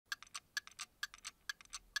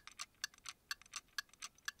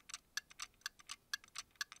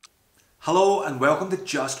Hello and welcome to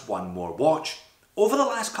Just One More Watch. Over the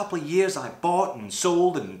last couple of years I bought and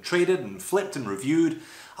sold and traded and flipped and reviewed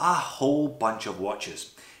a whole bunch of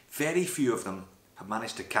watches. Very few of them have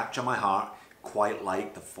managed to capture my heart quite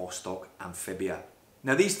like the Vostok Amphibia.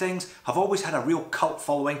 Now these things have always had a real cult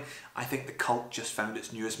following. I think the cult just found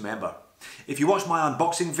its newest member. If you watched my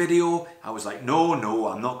unboxing video, I was like, no,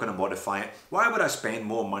 I'm not going to modify it. Why would I spend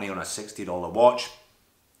more money on a $60 watch?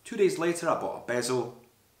 2 days later I bought a bezel.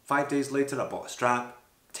 5 days later I bought a strap.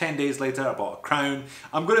 10 days later I bought a crown.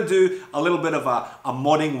 I'm going to do a little bit of a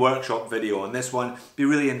modding workshop video on this one. Be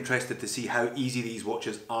really interested to see how easy these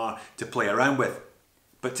watches are to play around with.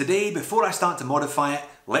 But today, before I start to modify it,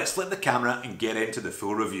 let's flip the camera and get into the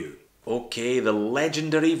full review. Okay, the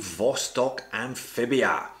legendary Vostok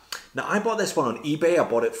Amphibia. Now I bought this one on eBay. I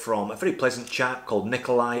bought it from a very pleasant chap called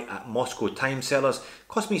Nikolai at Moscow Time Sellers.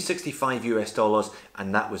 Cost me $65 US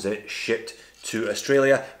and that was it, shipped to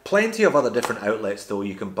Australia. Plenty of other different outlets though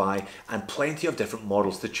you can buy and plenty of different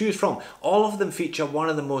models to choose from. All of them feature one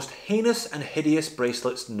of the most heinous and hideous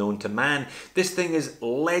bracelets known to man. This thing is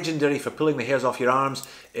legendary for pulling the hairs off your arms.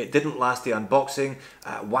 It didn't last the unboxing.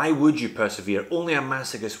 Why would you persevere? Only a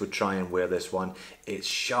masochist would try and wear this one. It's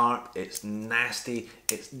sharp, it's nasty,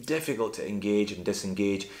 it's difficult to engage and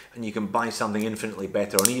disengage, and you can buy something infinitely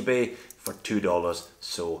better on eBay for $2.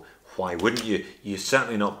 So why wouldn't you? You're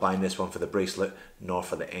certainly not buying this one for the bracelet nor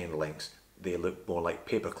for the end links. They look more like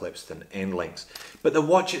paper clips than end links. But the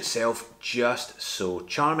watch itself, just so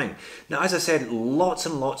charming. Now, as I said, lots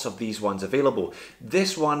and lots of these ones available.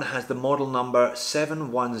 This one has the model number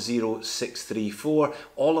 710634.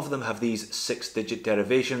 All of them have these 6-digit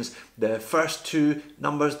derivations. The first two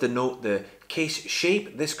numbers denote the case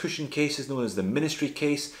shape. This cushion case is known as the ministry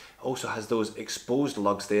case. Also has those exposed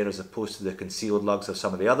lugs there as opposed to the concealed lugs of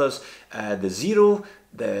some of the others. The 0,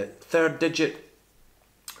 the third digit,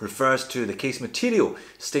 refers to the case material,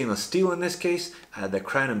 stainless steel in this case. The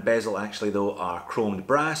crown and bezel actually though are chromed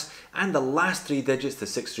brass, and the last 3 digits, the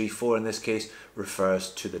 634 in this case,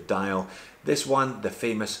 refers to the dial. This one, the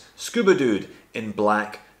famous Scuba Dude in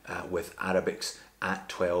black with Arabics at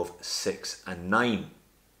 12, 6 and 9.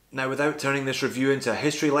 Now, without turning this review into a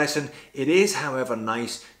history lesson, it is however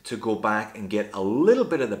nice to go back and get a little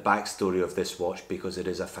bit of the backstory of this watch because it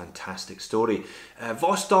is a fantastic story.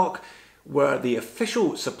 Vostok were the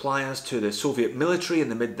official suppliers to the Soviet military in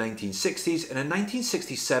the mid-1960s, and in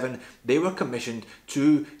 1967 they were commissioned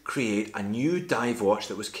to create a new dive watch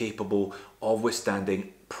that was capable of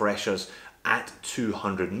withstanding pressures at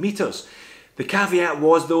 200 meters. The caveat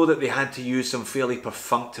was though that they had to use some fairly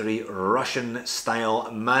perfunctory Russian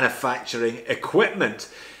style manufacturing equipment.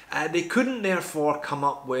 They couldn't therefore come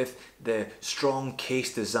up with the strong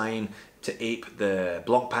case design to ape the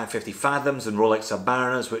Blancpain 50 Fathoms and Rolex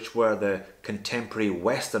Submarinas, which were the contemporary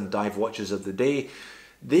Western dive watches of the day.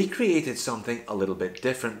 They created something a little bit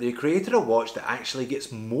different. They created a watch that actually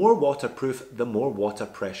gets more waterproof the more water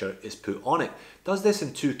pressure is put on it. Does this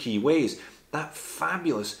in two key ways. That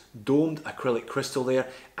fabulous domed acrylic crystal there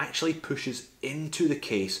actually pushes into the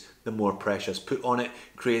case the more pressure is put on it,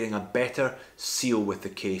 creating a better seal with the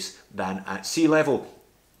case than at sea level.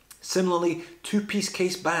 Similarly, two-piece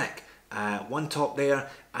case back. One top there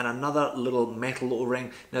and another little metal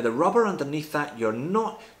O-ring. Now the rubber underneath that, you're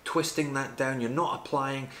not twisting that down, you're not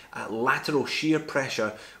applying lateral shear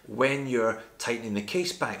pressure when you're tightening the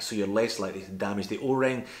case back, so you're less likely to damage the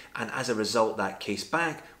O-ring, and as a result that case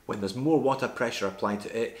back, when there's more water pressure applied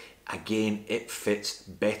to it, again it fits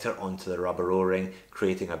better onto the rubber O-ring,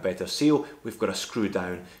 creating a better seal. We've got a screw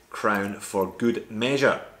down crown for good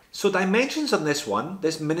measure. So dimensions on this one,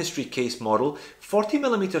 this ministry case model,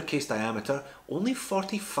 40mm case diameter, only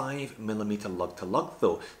 45mm lug to lug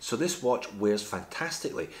though. So this watch wears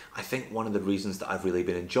fantastically. I think one of the reasons that I've really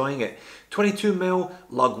been enjoying it. 22mm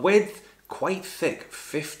lug width, quite thick,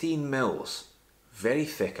 15 mils. Very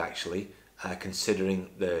thick actually. Considering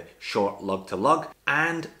the short lug to lug,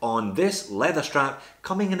 and on this leather strap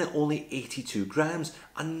coming in at only 82 grams.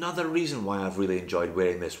 Another reason why I've really enjoyed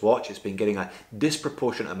wearing this watch. It's been getting a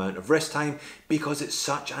disproportionate amount of wrist time because it's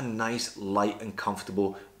such a nice, light and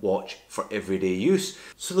comfortable watch for everyday use.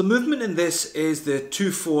 So the movement in this is the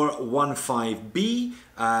 2415B,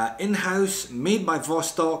 in-house, made by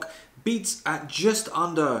Vostok. Beats at just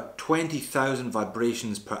under 20,000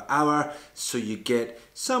 vibrations per hour, so you get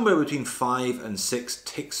somewhere between 5 and 6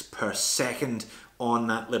 ticks per second on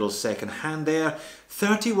that little second hand there.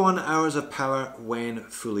 31 hours of power when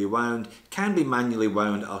fully wound. Can be manually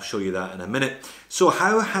wound, I'll show you that in a minute. So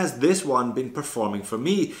how has this one been performing for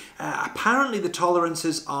me? Apparently the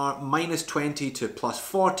tolerances are -20 to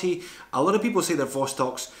 +40. A lot of people say their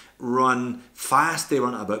Vostoks run fast, they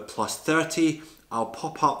run at about +30. I'll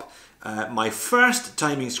pop up my first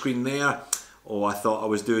timing screen there. Oh, I thought I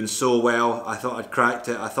was doing so well. I thought I'd cracked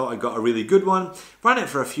it. I thought I got a really good one. Ran it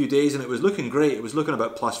for a few days and it was looking great. It was looking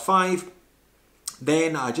about +5.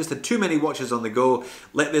 Then I just had too many watches on the go.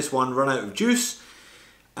 Let this one run out of juice.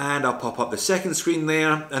 And I'll pop up the second screen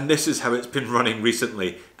there. And this is how it's been running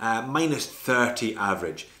recently. -30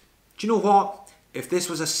 average. Do you know what? If this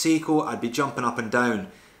was a Seiko, I'd be jumping up and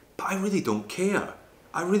down. But I really don't care.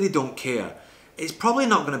 I really don't care. It's probably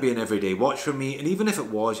not going to be an everyday watch for me, and even if it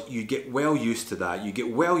was, you get well used to that. You get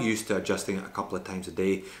well used to adjusting it a couple of times a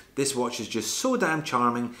day. This watch is just so damn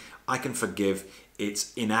charming, I can forgive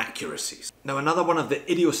its inaccuracies. Now, another one of the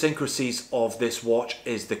idiosyncrasies of this watch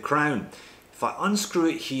is the crown. If I unscrew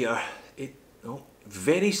it here,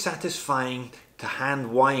 very satisfying to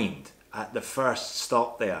hand wind at the first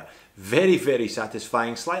stop there. Very, very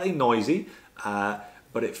satisfying, slightly noisy,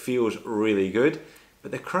 but it feels really good. But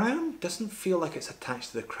the crown doesn't feel like it's attached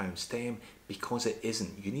to the crown stem because it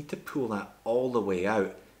isn't. You need to pull that all the way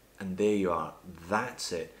out and there you are.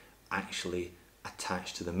 That's it, actually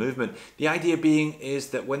attached to the movement. The idea being is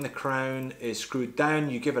that when the crown is screwed down,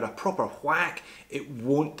 you give it a proper whack, it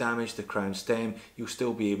won't damage the crown stem. You'll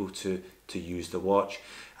still be able to use the watch.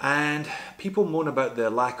 And people moan about the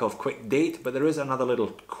lack of quick date, but there is another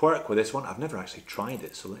little quirk with this one. I've never actually tried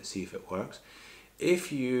it, so let's see if it works.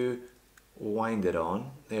 If you wind it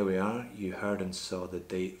on, there we are, you heard and saw the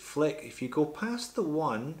date flick. If you go past the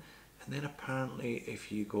 1, and then apparently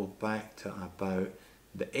if you go back to about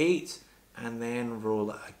the 8 and then roll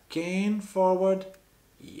it again forward,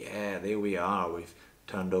 yeah, there we are, we've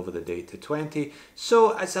turned over the date to 20.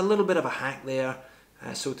 So it's a little bit of a hack there,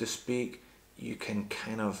 so to speak. You can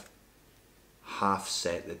kind of half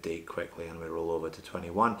set the date quickly and we roll over to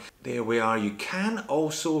 21. There we are. You can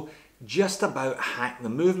also just about hack the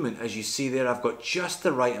movement. As you see there, I've got just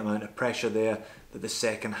the right amount of pressure there that the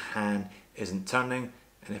second hand isn't turning,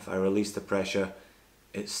 and if I release the pressure,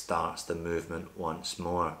 it starts the movement once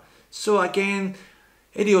more. So again,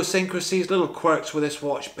 idiosyncrasies, little quirks with this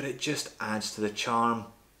watch, but it just adds to the charm.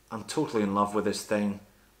 I'm totally in love with this thing,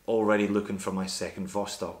 already looking for my second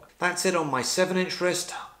Vostok. That's it on my 7-inch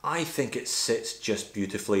wrist. I think it sits just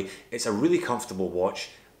beautifully. It's a really comfortable watch,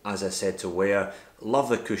 as I said, to wear. Love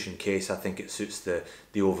the cushion case. I think it suits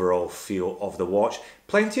the overall feel of the watch.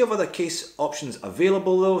 Plenty of other case options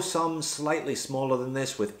available though, some slightly smaller than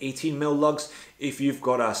this with 18mm lugs. If you've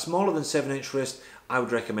got a smaller than 7-inch wrist, I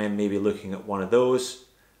would recommend maybe looking at one of those.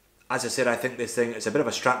 As I said, I think this thing is a bit of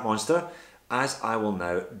a strap monster, as I will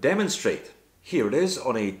now demonstrate. Here it is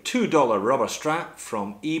on a $2 rubber strap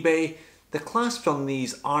from eBay. The clasps on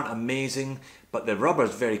these aren't amazing, but the rubber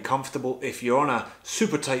is very comfortable. If you're on a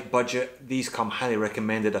super tight budget, these come highly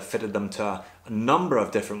recommended. I've fitted them to a number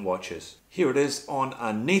of different watches. Here it is on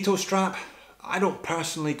a NATO strap. I don't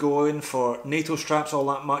personally go in for NATO straps all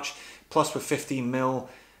that much, plus with 15mm,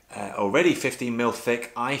 already 15mm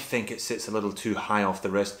thick, I think it sits a little too high off the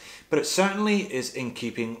wrist, but it certainly is in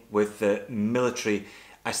keeping with the military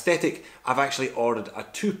aesthetic. I've actually ordered a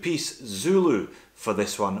 2-piece Zulu for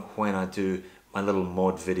this one when I do my little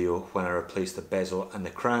mod video when I replace the bezel and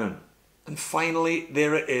the crown. And finally,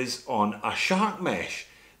 there it is on a shark mesh.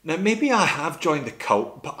 Now maybe I have joined the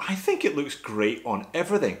cult, but I think it looks great on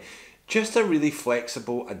everything. Just a really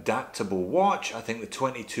flexible, adaptable watch. I think the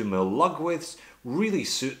 22mm lug widths really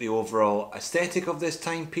suit the overall aesthetic of this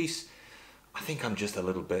timepiece. I think I'm just a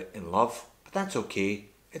little bit in love, but that's okay.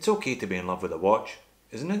 It's okay to be in love with a watch,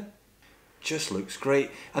 isn't it? Just looks great.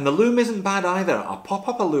 And the loom isn't bad either. I'll pop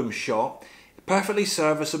up a loom shot. Perfectly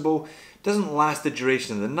serviceable. Doesn't last the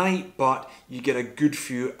duration of the night, but you get a good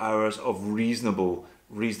few hours of reasonable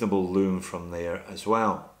loom from there as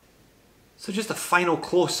well. So just a final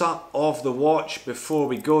close-up of the watch before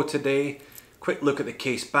we go today. Quick look at the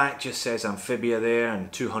case back, just says Amphibia there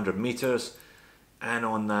and 200 meters. And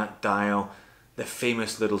on that dial, the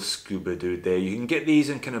famous little scuba dude there. You can get these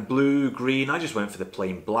in kind of blue, green. I just went for the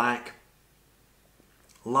plain black.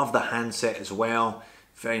 Love the handset as well.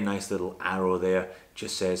 Very nice little arrow there.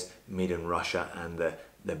 Just says made in Russia and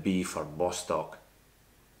the B for Vostok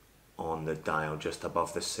on the dial just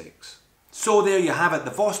above the 6. So there you have it,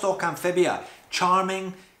 the Vostok Amphibia.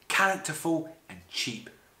 Charming, characterful and cheap.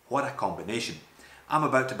 What a combination. I'm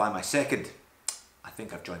about to buy my second. I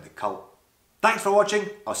think I've joined the cult. Thanks for watching.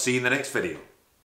 I'll see you in the next video.